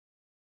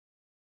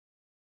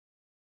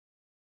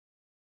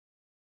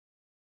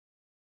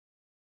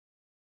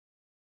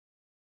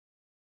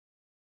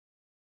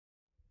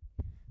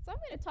So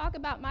I'm going to talk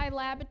about my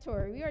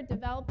laboratory. We are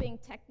developing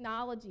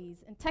technologies,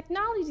 and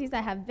technologies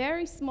that have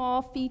very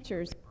small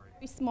features,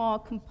 very small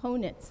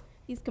components.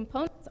 These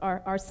components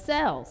are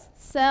cells,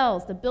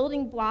 the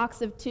building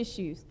blocks of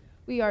tissues.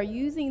 We are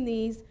using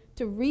these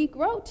to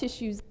regrow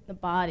tissues in the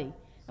body.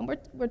 And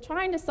we're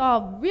trying to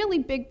solve really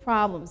big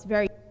problems,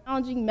 very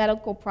challenging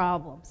medical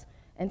problems,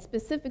 and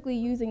specifically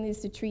using these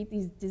to treat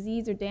these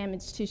disease or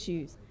damaged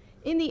tissues.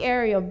 In the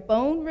area of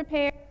bone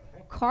repair,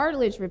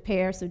 cartilage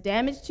repair, so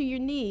damage to your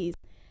knees,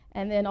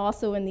 and then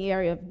also in the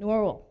area of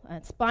neural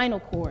and spinal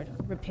cord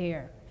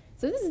repair.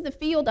 So this is the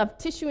field of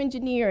tissue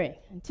engineering.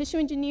 And tissue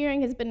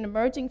engineering has been an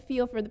emerging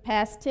field for the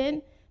past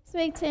 10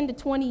 to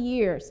 20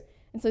 years.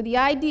 And so the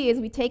idea is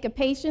we take a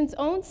patient's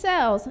own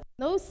cells,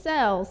 those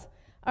cells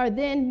are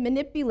then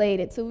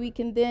manipulated so we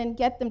can then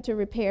get them to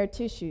repair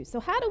tissue.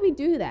 So how do we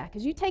do that?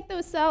 Because you take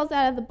those cells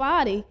out of the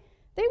body,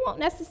 they won't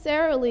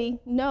necessarily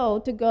know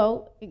to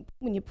go,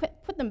 when you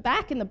put them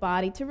back in the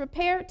body, to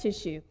repair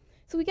tissue.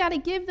 So we got to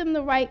give them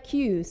the right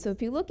cues. So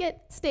if you look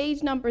at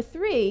stage number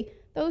 3,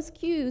 those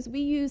cues, we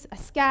use a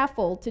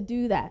scaffold to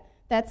do that.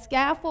 That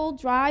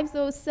scaffold drives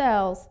those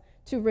cells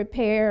to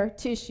repair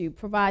tissue,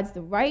 provides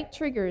the right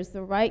triggers,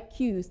 the right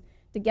cues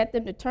to get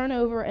them to turn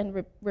over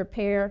and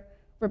repair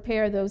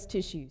those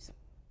tissues.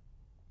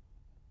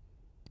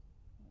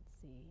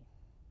 Let's see.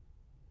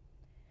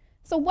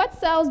 So what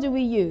cells do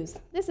we use?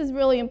 This is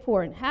really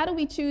important. How do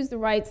we choose the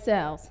right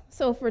cells?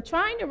 So if we're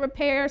trying to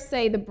repair,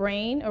 say, the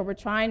brain, or we're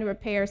trying to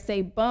repair,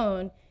 say,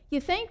 bone, you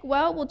think,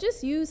 well, we'll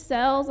just use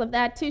cells of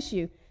that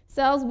tissue,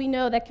 cells we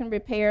know that can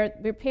repair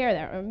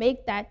that or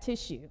make that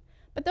tissue.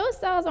 But those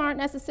cells aren't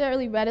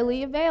necessarily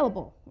readily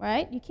available,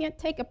 right? You can't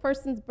take a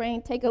person's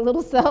brain, take a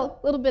little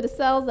bit of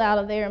cells out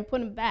of there and put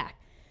them back.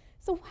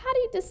 So how do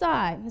you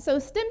decide? So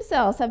stem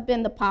cells have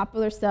been the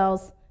popular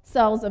cells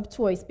of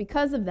choice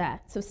because of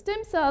that. So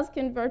stem cells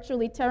can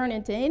virtually turn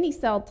into any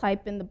cell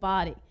type in the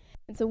body.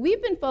 And so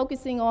we've been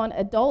focusing on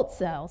adult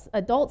cells,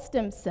 adult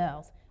stem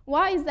cells.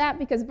 Why is that?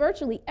 Because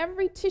virtually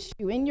every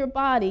tissue in your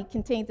body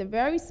contains a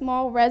very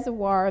small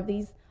reservoir of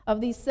these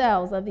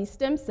cells, of these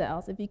stem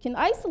cells. If you can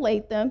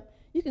isolate them,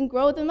 you can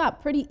grow them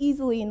up pretty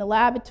easily in the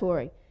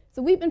laboratory.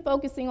 So we've been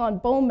focusing on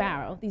bone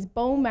marrow, these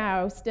bone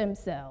marrow stem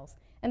cells.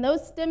 And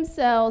those stem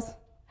cells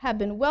have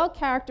been well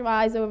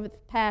characterized over the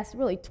past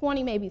really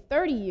 20, maybe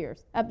 30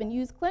 years, have been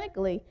used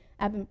clinically,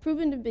 have been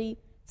proven to be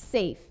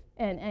safe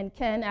and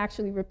can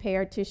actually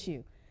repair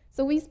tissue.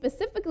 So we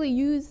specifically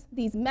use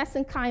these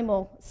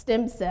mesenchymal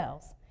stem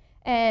cells.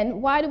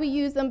 And why do we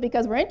use them?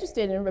 Because we're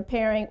interested in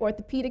repairing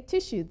orthopedic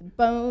tissue, the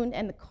bone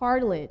and the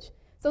cartilage.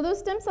 So those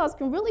stem cells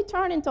can really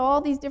turn into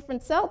all these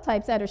different cell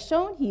types that are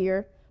shown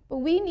here, but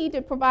we need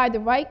to provide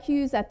the right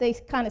cues that they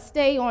kind of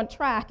stay on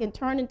track and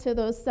turn into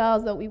those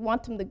cells that we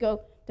want them to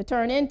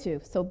turn into,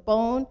 so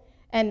bone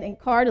and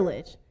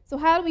cartilage. So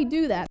how do we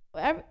do that?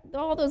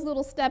 All those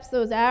little steps,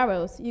 those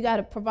arrows, you got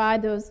to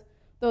provide those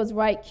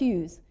right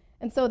cues.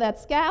 And so that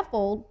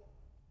scaffold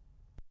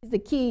is the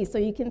key. So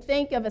you can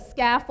think of a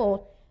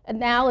scaffold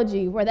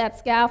analogy where that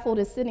scaffold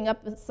is sitting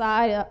up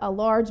beside a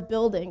large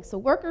building. So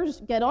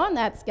workers get on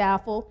that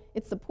scaffold,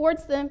 it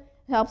supports them,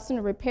 helps them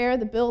to repair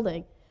the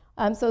building.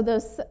 So the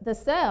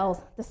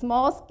cells, the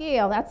small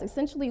scale, that's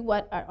essentially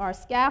what our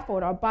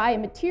scaffold, our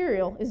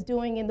biomaterial, is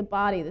doing in the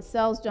body. The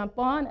cells jump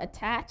on,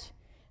 attach,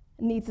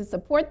 needs to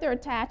support their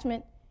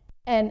attachment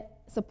and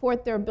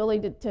support their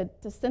ability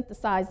to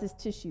synthesize this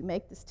tissue,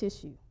 make this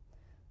tissue.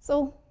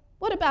 So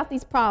what about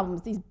these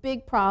problems, these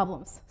big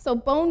problems? So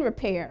bone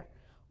repair.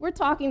 We're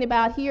talking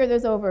about here,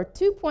 there's over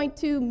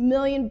 2.2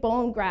 million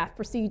bone graft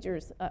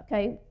procedures,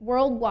 okay,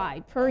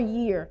 worldwide per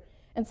year.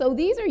 And so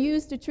these are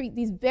used to treat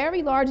these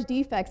very large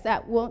defects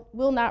that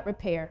will not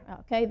repair,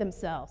 okay,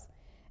 themselves.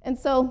 And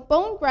so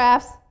bone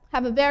grafts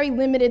have a very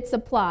limited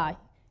supply.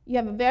 You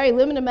have a very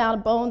limited amount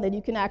of bone that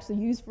you can actually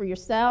use for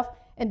yourself.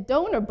 And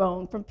donor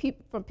bone from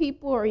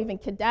people or even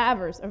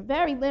cadavers are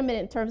very limited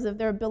in terms of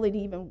their ability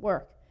to even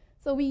work.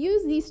 So we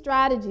use these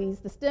strategies,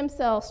 the stem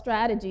cell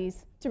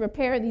strategies, to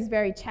repair these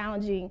very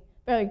challenging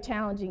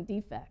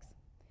defects.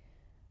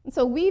 And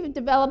so we've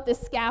developed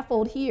this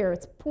scaffold here.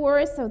 It's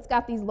porous, so it's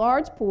got these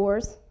large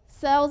pores.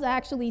 Cells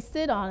actually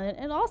sit on it.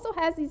 And it also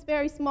has these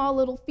very small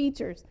little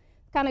features,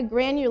 kind of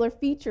granular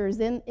features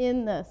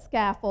in the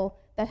scaffold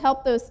that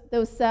help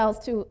those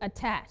cells to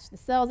attach. The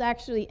cells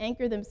actually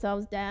anchor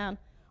themselves down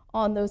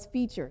on those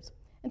features.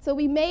 And so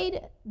we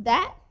made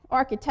that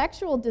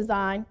architectural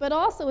design, but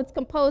also it's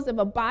composed of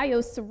a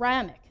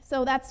bioceramic.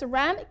 So that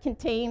ceramic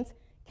contains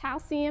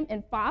calcium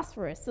and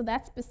phosphorus. So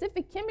that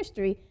specific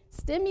chemistry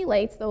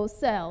stimulates those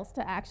cells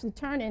to actually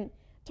turn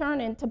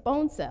into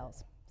bone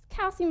cells.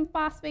 Calcium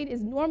phosphate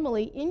is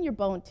normally in your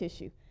bone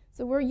tissue.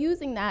 So we're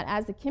using that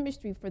as the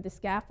chemistry for the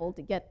scaffold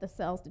to get the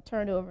cells to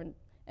turn over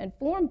and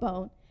form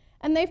bone.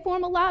 And they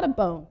form a lot of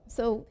bone.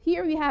 So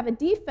here we have a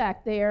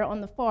defect there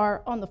on the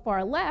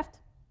far left.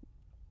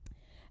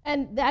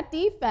 And that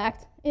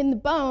defect in the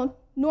bone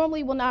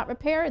normally will not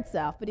repair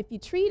itself. But if you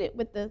treat it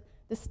with the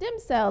stem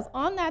cells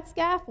on that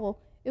scaffold,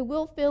 it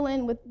will fill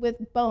in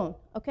with bone,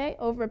 okay,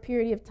 over a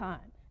period of time.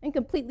 and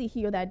completely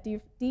heal that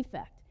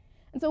defect.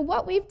 And so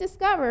what we've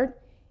discovered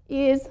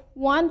is,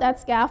 one, that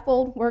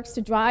scaffold works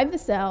to drive the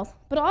cells,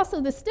 but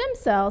also the stem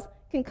cells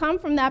can come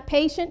from that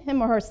patient,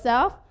 him or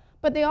herself,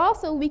 but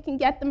we can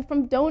get them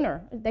from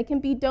donor. They can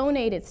be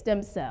donated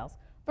stem cells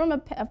from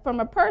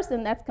a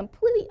person that's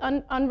completely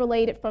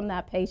unrelated from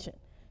that patient.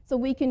 So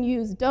we can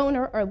use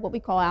donor, or what we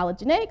call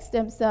allogeneic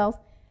stem cells,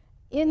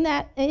 in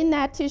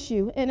that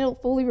tissue, and it'll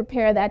fully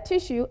repair that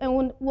tissue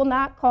and will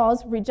not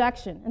cause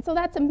rejection. And so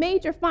that's a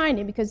major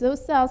finding, because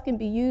those cells can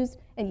be used,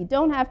 and you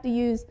don't have to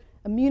use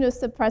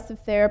immunosuppressive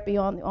therapy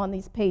on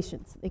these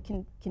patients. They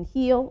can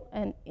heal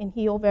and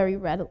heal very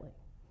readily.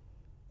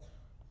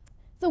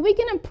 So we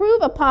can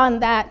improve upon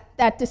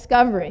that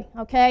discovery,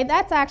 okay?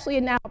 That's actually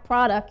now a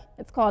product.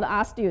 It's called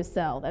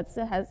OsteoCell that's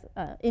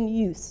in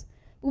use.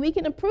 But we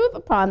can improve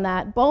upon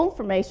that bone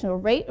formation, or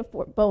rate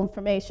of bone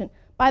formation,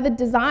 by the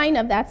design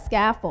of that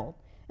scaffold.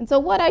 And so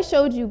what I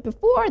showed you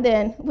before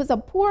then was a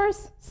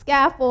porous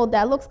scaffold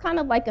that looks kind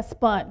of like a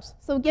sponge.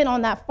 So again,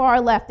 on that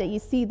far left that you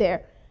see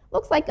there,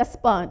 looks like a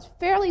sponge,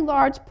 fairly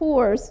large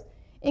pores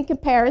in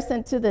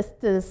comparison to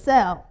the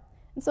cell.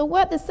 And so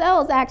what the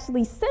cell is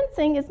actually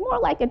sensing is more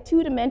like a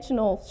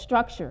two-dimensional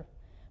structure.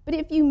 But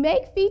if you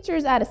make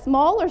features at a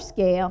smaller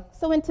scale,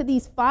 so into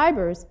these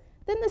fibers,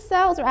 then the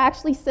cells are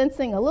actually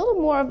sensing a little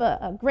more of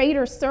a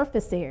greater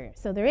surface area.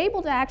 So they're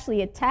able to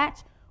actually attach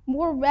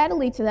more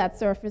readily to that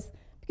surface,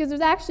 because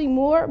there's actually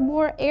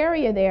more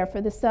area there for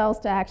the cells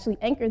to actually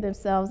anchor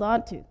themselves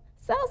onto.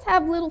 Cells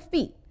have little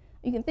feet.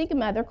 You can think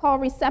about it, they're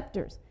called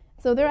receptors.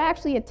 So they're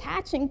actually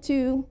attaching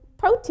to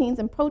proteins,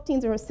 and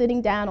proteins are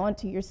sitting down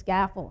onto your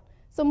scaffold.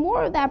 So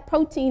more of that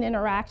protein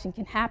interaction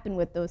can happen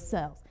with those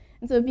cells.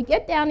 And so if you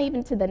get down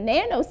even to the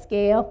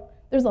nanoscale,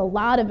 there's a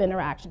lot of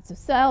interaction. So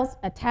cells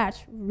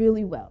attach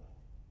really well.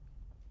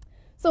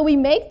 So we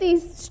make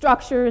these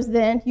structures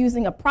then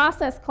using a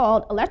process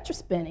called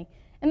electrospinning.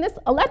 And this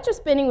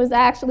electrospinning was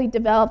actually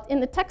developed in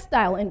the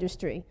textile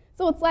industry.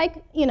 So it's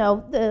like, you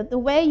know, the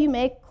way you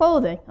make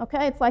clothing,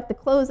 okay? It's like the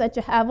clothes that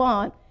you have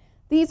on.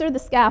 These are the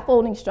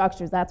scaffolding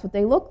structures. That's what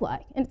they look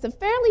like. And it's a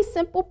fairly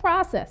simple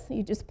process.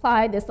 You just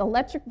apply this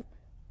electric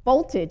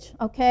voltage,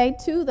 okay,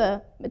 to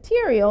the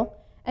material,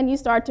 and you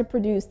start to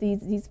produce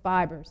these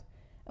fibers.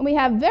 And we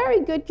have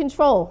very good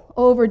control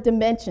over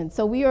dimensions.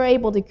 So we are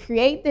able to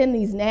create then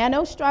these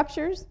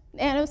nanostructures,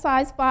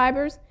 nano-sized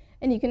fibers,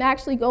 and you can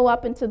actually go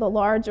up into the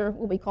larger,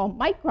 what we call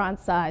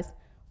micron-sized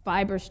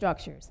fiber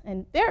structures,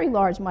 and very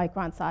large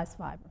micron-sized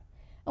fiber.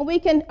 And we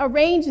can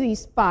arrange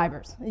these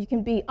fibers. You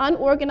can be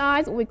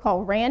unorganized, what we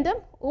call random,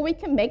 or we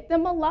can make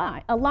them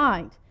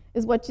aligned,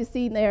 is what you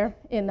see there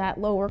in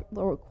that lower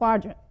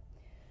quadrant.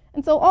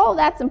 And so all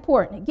that's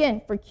important,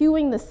 again, for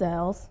cueing the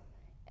cells.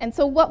 And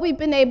so what we've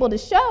been able to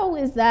show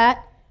is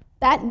that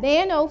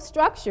nano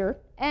structure,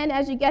 and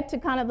as you get to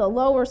kind of the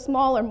lower,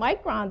 smaller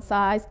micron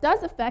size,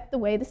 does affect the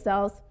way the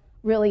cells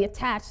really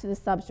attach to the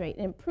substrate. It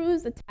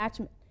improves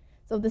attachment.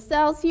 So the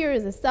cells here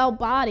is a cell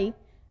body.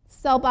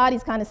 Cell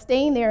body's kind of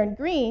staying there in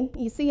green.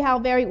 You see how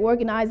very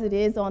organized it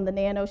is on the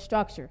nano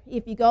structure.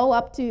 If you go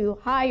up to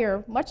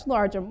higher, much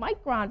larger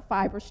micron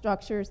fiber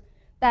structures,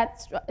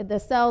 the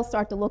cells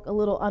start to look a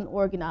little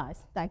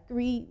unorganized. That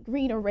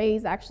green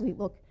arrays actually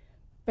look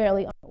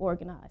fairly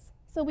unorganized.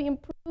 So we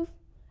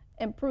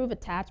improve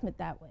attachment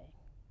that way.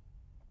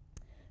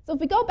 So if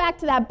we go back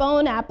to that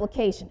bone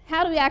application,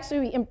 how do we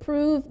actually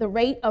improve the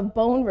rate of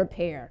bone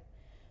repair?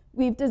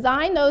 We've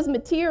designed those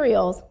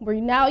materials. We're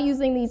now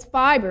using these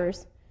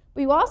fibers.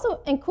 We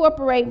also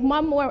incorporate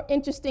one more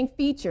interesting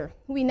feature.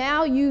 We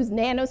now use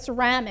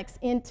nanoceramics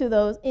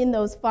in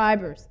those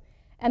fibers.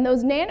 And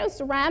those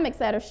nanoceramics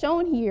that are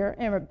shown here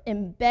are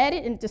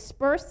embedded and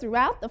dispersed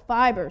throughout the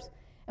fibers.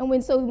 And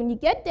when you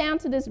get down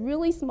to this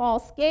really small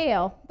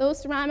scale,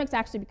 those ceramics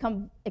actually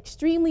become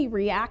extremely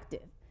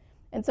reactive.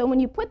 And so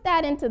when you put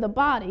that into the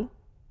body,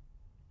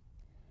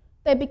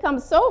 they become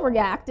so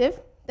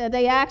reactive that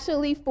they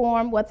actually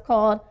form what's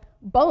called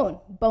bone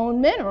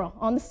mineral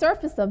on the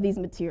surface of these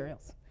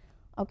materials.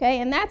 Okay,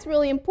 and that's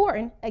really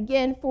important,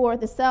 again, for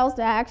the cells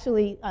to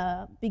actually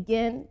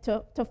begin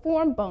to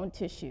form bone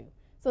tissue.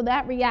 So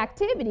that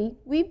reactivity,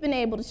 we've been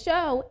able to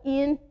show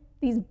in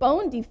these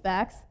bone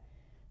defects,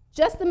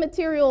 just the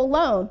material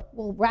alone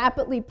will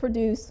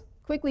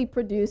quickly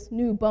produce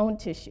new bone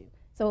tissue.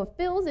 So it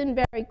fills in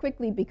very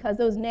quickly because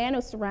those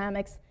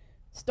nanoceramics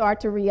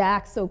start to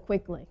react so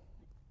quickly.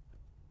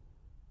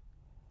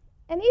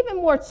 An even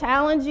more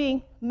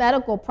challenging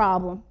medical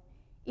problem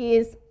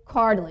is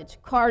cartilage,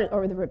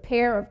 or the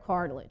repair of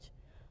cartilage.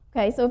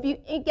 Okay, so if you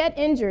get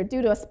injured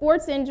due to a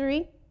sports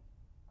injury,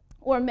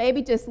 or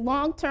maybe just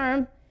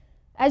long-term,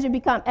 as you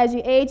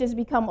age, as you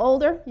become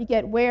older, you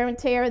get wear and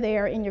tear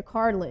there in your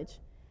cartilage.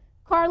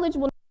 Cartilage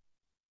will not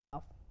repair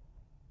itself.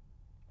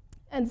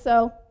 And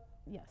so,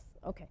 yes,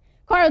 okay.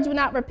 Cartilage will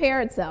not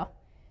repair itself.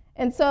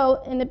 And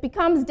it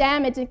becomes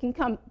damaged, it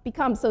can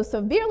become so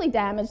severely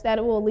damaged that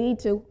it will lead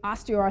to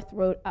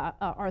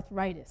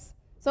osteoarthritis.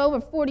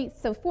 So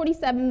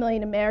 47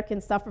 million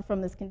Americans suffer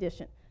from this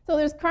condition. So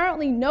there's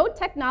currently no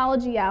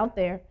technology out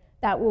there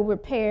that will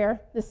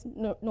repair this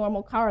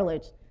normal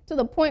cartilage to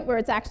the point where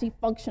it's actually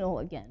functional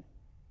again.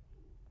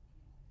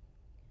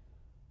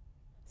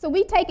 So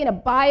we've taken a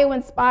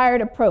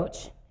bio-inspired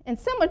approach, and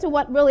similar to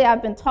what really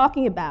I've been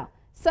talking about,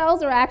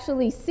 cells are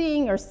actually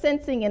seeing or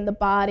sensing in the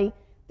body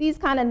these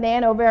kind of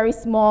nano, very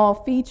small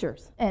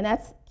features, and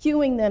that's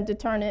cueing them to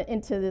turn it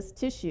into this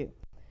tissue.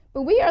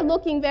 But we are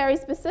looking very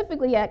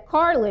specifically at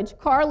cartilage.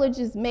 Cartilage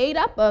is made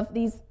up of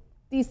these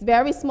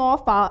very small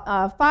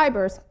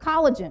fibers,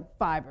 collagen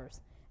fibers.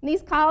 And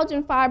these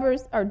collagen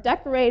fibers are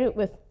decorated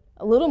with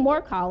a little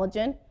more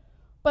collagen,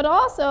 but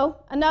also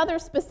another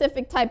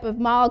specific type of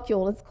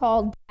molecule. It's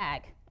called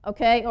GAG,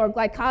 okay, or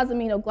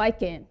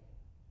glycosaminoglycan.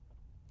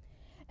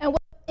 And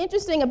what's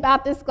interesting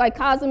about this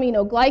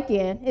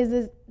glycosaminoglycan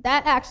is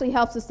that actually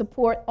helps to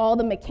support all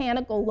the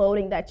mechanical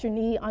loading that your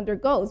knee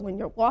undergoes when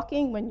you're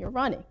walking, when you're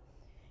running.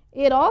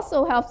 It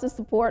also helps to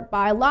support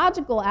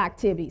biological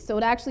activity. So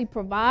it actually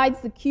provides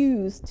the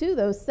cues to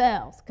those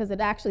cells because it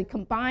actually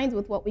combines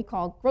with what we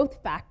call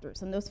growth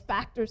factors. And those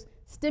factors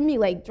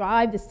stimulate,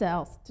 drive the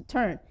cells to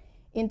turn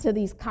into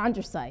these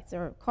chondrocytes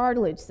or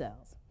cartilage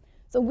cells.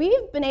 So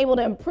we've been able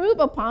to improve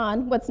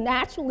upon what's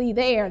naturally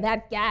there,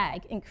 that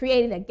GAG, and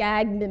created a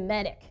GAG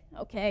mimetic.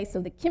 Okay, so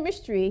the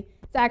chemistry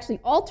is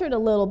actually altered a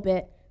little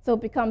bit so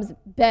it becomes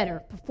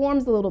better,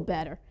 performs a little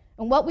better.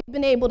 And what we've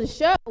been able to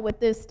show with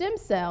the stem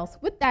cells,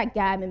 with that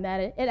GAG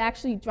mimetic, it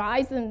actually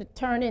drives them to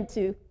turn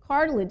into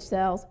cartilage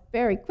cells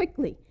very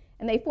quickly.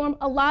 And they form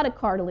a lot of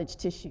cartilage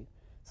tissue.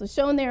 So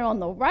shown there on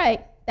the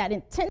right, that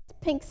intense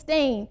pink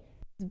stain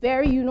is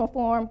very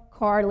uniform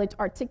cartilage,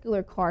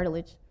 articular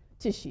cartilage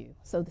tissue.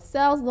 So the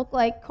cells look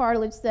like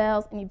cartilage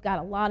cells, and you've got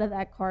a lot of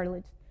that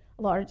cartilage,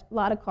 a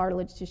lot of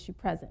cartilage tissue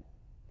present.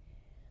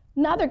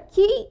 Another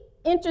key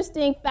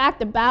interesting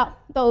fact about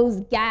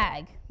those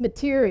GAG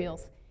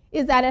materials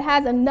is that it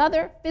has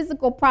another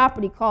physical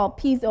property called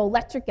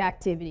piezoelectric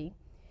activity.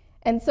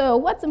 And so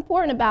what's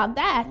important about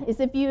that is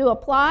if you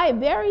apply a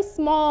very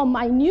small,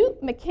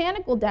 minute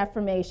mechanical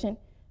deformation,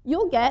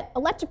 you'll get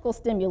electrical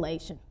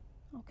stimulation,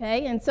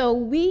 okay? And so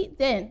we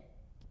then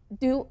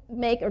do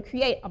make or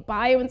create a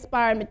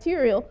bio-inspired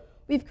material.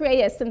 We've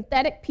created a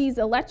synthetic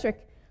piezoelectric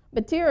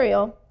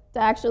material to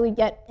actually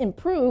get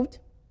improved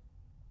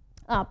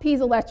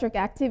piezoelectric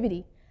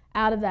activity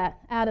out of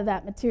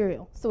that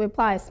material. So we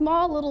apply a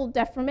small little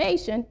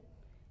deformation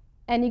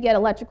and you get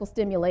electrical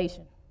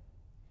stimulation.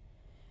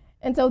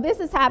 And so this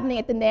is happening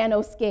at the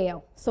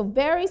nanoscale. So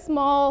very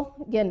small,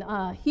 again,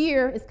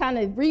 here is kind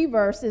of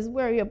reverse, is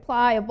where you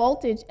apply a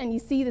voltage and you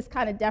see this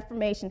kind of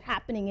deformation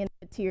happening in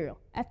the material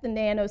at the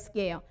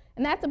nanoscale.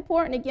 And that's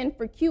important, again,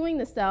 for cueing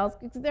the cells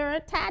because they're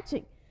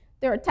attaching.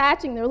 Their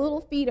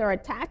little feet are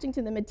attaching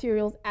to the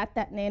materials at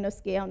that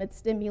nanoscale, and it's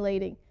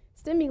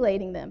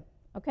stimulating them,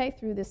 okay,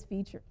 through this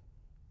feature.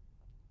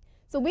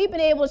 So we've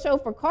been able to show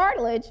for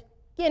cartilage,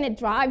 again, it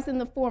drives them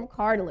to form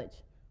cartilage.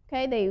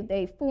 Okay,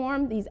 they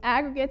form these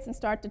aggregates and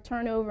start to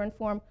turn over and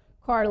form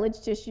cartilage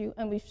tissue,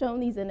 and we've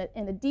shown these in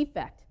a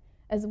defect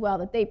as well,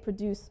 that they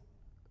produce,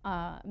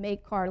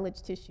 make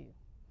cartilage tissue.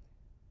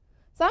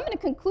 So I'm going to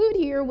conclude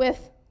here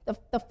with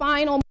the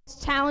final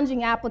most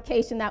challenging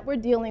application that we're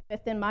dealing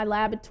with in my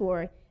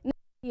laboratory, and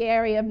that's the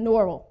area of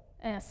neural,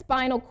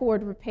 spinal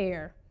cord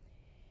repair.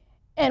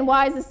 And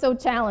why is this so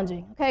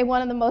challenging? Okay,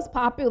 one of the most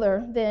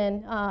popular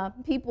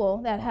people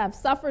that have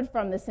suffered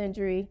from this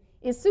injury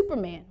is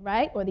Superman,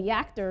 right? Or the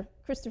actor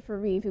Christopher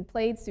Reeve, who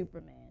played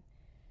Superman.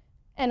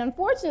 And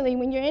unfortunately,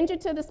 when you're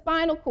injured to the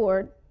spinal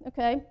cord,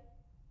 okay,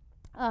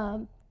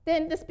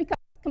 then this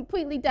becomes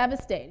completely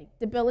devastating,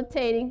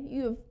 debilitating.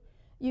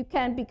 You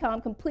can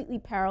become completely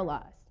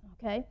paralyzed,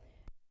 okay?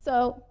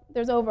 So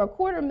there's over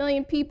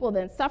 250,000 people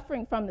then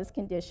suffering from this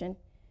condition.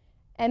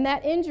 And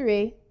that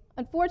injury,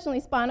 unfortunately,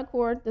 spinal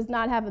cord does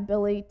not have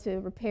ability to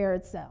repair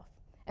itself.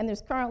 And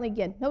there's currently,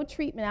 again, no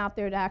treatment out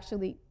there to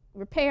actually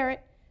repair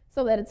it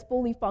so that it's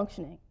fully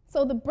functioning.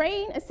 So the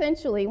brain,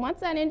 essentially,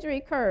 once that injury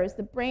occurs,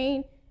 the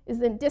brain is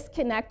then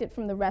disconnected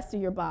from the rest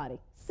of your body.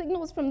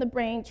 Signals from the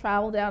brain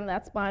travel down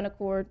that spinal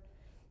cord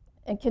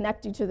and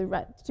connect you to the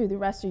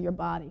rest of your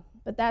body.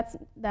 But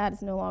that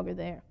is no longer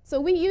there.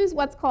 So we use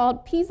what's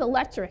called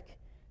piezoelectric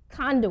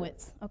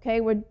conduits, okay?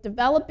 We're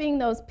developing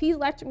those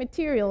piezoelectric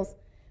materials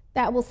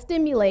that will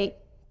stimulate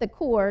the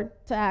cord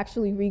to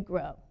actually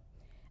regrow.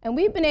 And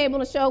we've been able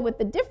to show with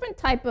the different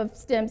type of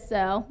stem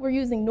cell, we're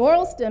using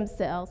neural stem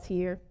cells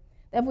here,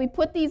 that if we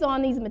put these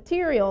on these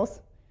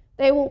materials,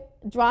 they will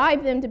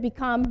drive them to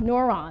become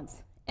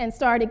neurons and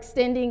start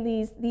extending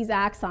these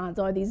axons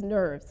or these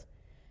nerves.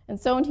 And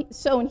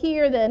shown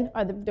here then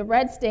are the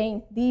red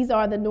stain. These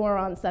are the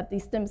neurons that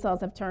these stem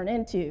cells have turned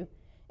into.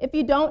 If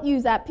you don't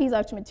use that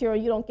piezoelectric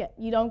material,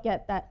 you don't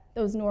get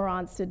those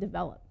neurons to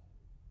develop.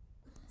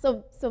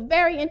 So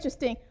very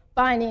interesting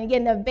finding.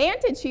 Again, the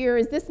advantage here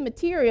is this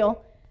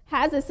material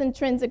has this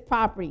intrinsic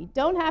property.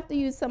 Don't have to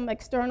use some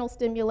external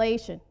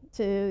stimulation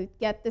to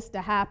get this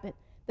to happen.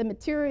 The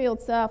material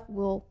itself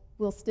will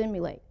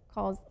stimulate,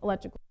 cause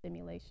electrical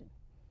stimulation.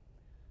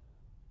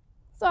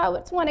 So I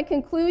just want to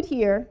conclude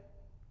here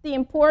the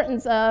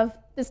importance of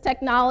this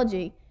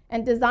technology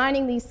and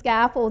designing these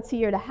scaffolds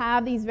here to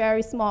have these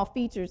very small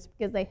features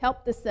because they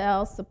help the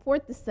cells,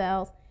 support the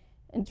cells,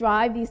 and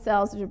drive these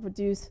cells to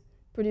produce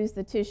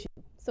the tissue.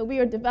 So we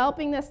are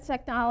developing this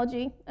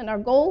technology, and our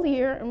goal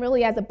here, and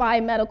really as a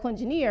biomedical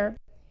engineer,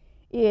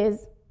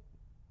 is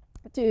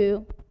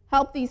to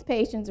help these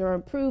patients or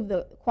improve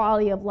the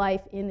quality of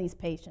life in these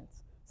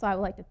patients. So I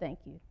would like to thank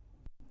you.